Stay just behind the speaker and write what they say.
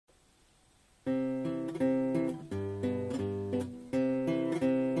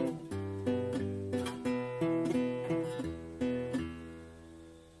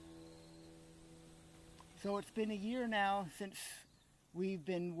it's been a year now since we've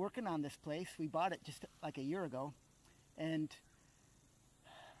been working on this place. We bought it just like a year ago, and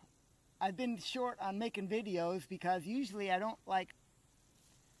I've been short on making videos because usually I don't like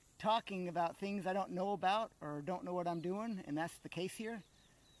talking about things I don't know about or don't know what I'm doing, and that's the case here.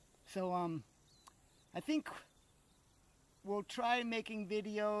 So I think we'll try making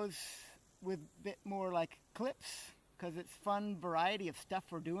videos with a bit more like clips, because it's fun variety of stuff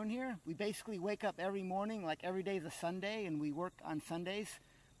we're doing here. We basically wake up every morning, like every day is a Sunday, and we work on Sundays,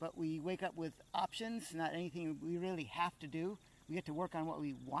 but we wake up with options, not anything we really have to do. We get to work on what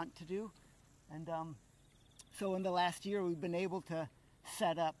we want to do. And so in the last year, we've been able to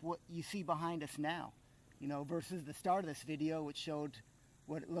set up what you see behind us now, you know, versus the start of this video, which showed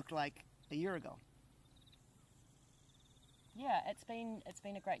what it looked like a year ago. Yeah, it's been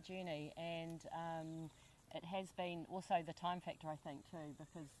a great journey, and it has been also the time factor, I think, too,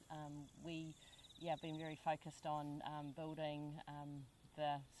 because we been very focused on building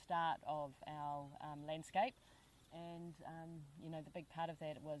the start of our landscape, and you know, the big part of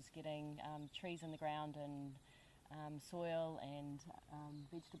that was getting trees in the ground and soil and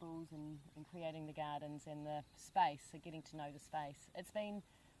vegetables and creating the gardens and the space, so getting to know the space. It's been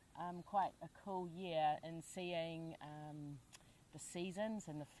quite a cool year in seeing the seasons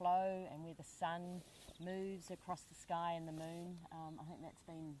and the flow and where the sun moves across the sky and the moon. I think that's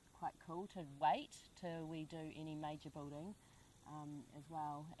been quite cool to wait till we do any major building as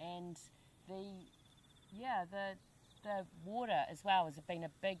well. And the water as well has been a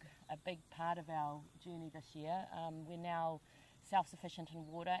big part of our journey this year. We're now self-sufficient in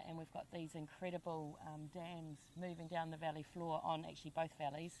water, and we've got these incredible dams moving down the valley floor on actually both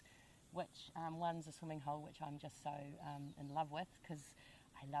valleys, which one's a swimming hole, which I'm just so in love with, because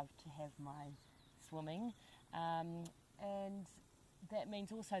I love to have my swimming, and that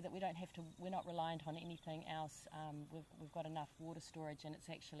means also that we're not reliant on anything else. We've got enough water storage, and it's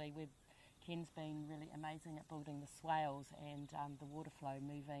actually, Ken's been really amazing at building the swales and the water flow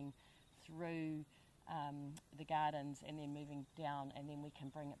moving through the gardens and then moving down, and then we can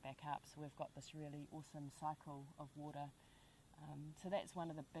bring it back up. So we've got this really awesome cycle of water. So that's one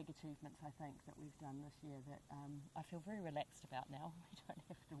of the big achievements, I think, that we've done this year, that I feel very relaxed about now. We don't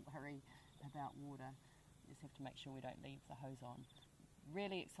have to worry about water. We just have to make sure we don't leave the hose on.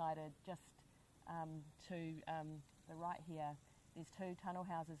 Really excited. Just to the right here, there's 2 tunnel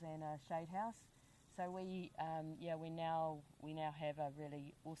houses and a shade house. So we now have a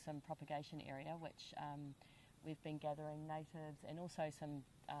really awesome propagation area, which we've been gathering natives and also some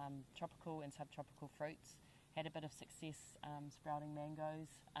tropical and subtropical fruits. Had a bit of success sprouting mangoes.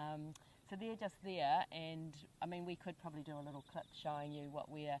 So they're just there, and I mean, we could probably do a little clip showing you what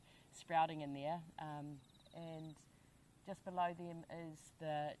we're sprouting in there. And just below them is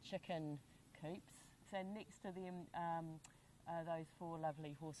the chicken coops. So next to them are those 4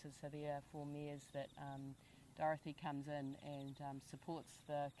 lovely horses. So there are 4 mares that Dorothy comes in and supports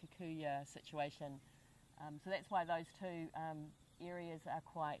the kikuyu situation. So that's why those 2 areas are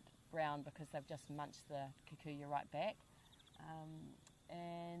quite brown, because they've just munched the kikuyu right back.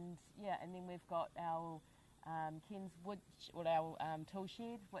 And then we've got our Ken's wood, or our tool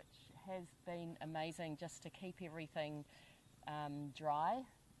shed, which has been amazing just to keep everything dry.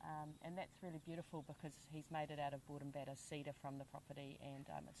 And that's really beautiful because he's made it out of board and batter cedar from the property, and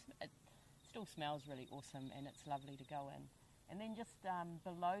it still smells really awesome, and it's lovely to go in. And then just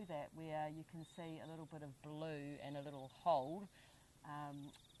below that, where you can see a little bit of blue and a little hole,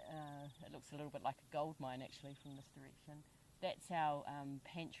 it looks a little bit like a gold mine actually from this direction. That's our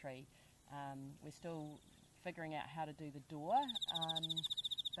pantry. We're still figuring out how to do the door,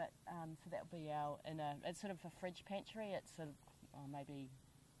 so that'll be our inner. It's sort of a fridge pantry. It's sort of maybe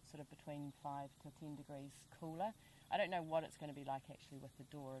sort of between 5 to 10 degrees cooler. I don't know what it's going to be like actually with the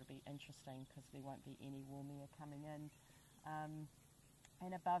door. It'll be interesting because there won't be any warm air coming in.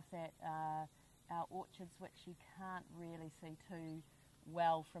 And above that our orchards, which you can't really see too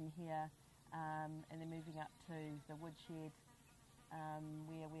well from here, and then moving up to the woodshed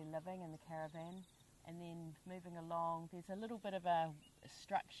where we're living in the caravan, and then moving along there's a little bit of a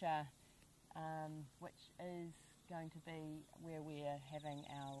structure which is going to be where we're having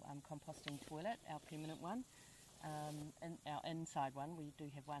our composting toilet, our permanent one, and our inside one. We do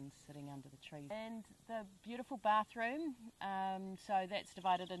have one sitting under the trees. And the beautiful bathroom, so that's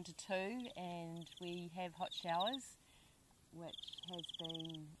divided into 2, and we have hot showers, which has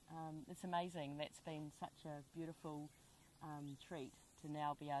been, it's amazing. That's been such a beautiful treat to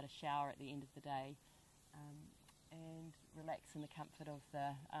now be able to shower at the end of the day and relax in the comfort of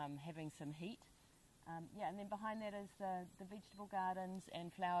the having some heat. Yeah, and then behind that is the vegetable gardens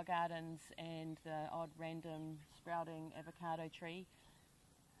and flower gardens and the odd random sprouting avocado tree.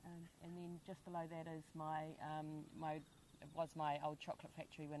 And then just below that is it was my old chocolate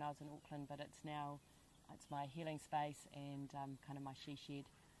factory when I was in Auckland, but it's my healing space and kind of my she shed.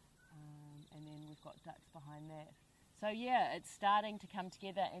 And then we've got ducks behind that. So yeah, it's starting to come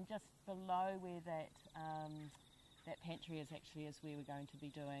together, and just below where that pantry is where we're going to be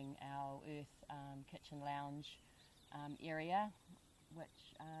doing our earth kitchen lounge area,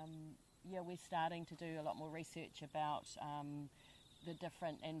 which we're starting to do a lot more research about the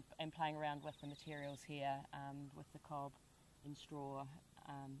different and playing around with the materials here, with the cob and straw,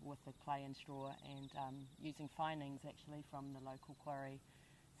 with the clay and straw, and using findings actually from the local quarry.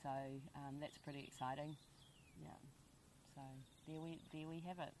 So that's pretty exciting. Yeah. So there we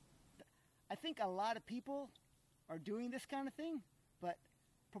have it. I think a lot of people are doing this kind of thing, but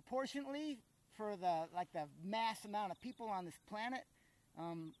proportionately for the mass amount of people on this planet,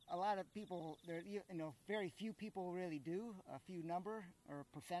 a lot of people, very few people really do, a few number or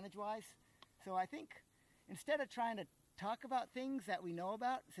percentage-wise. So I think instead of trying to talk about things that we know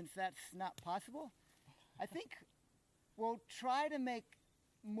about, since that's not possible, I think we'll try to make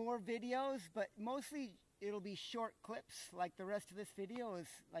more videos, but mostly it'll be short clips. Like the rest of this video is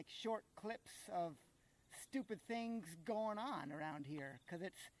like short clips of stupid things going on around here, because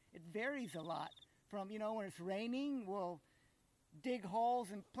it varies a lot. From, when it's raining, we'll dig holes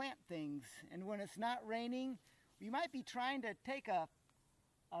and plant things, and when it's not raining, we might be trying to take a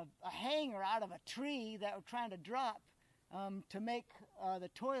hanger out of a tree that we're trying to drop to make the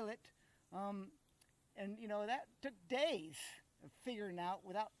toilet, and that took days of figuring out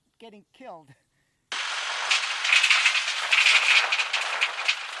without getting killed.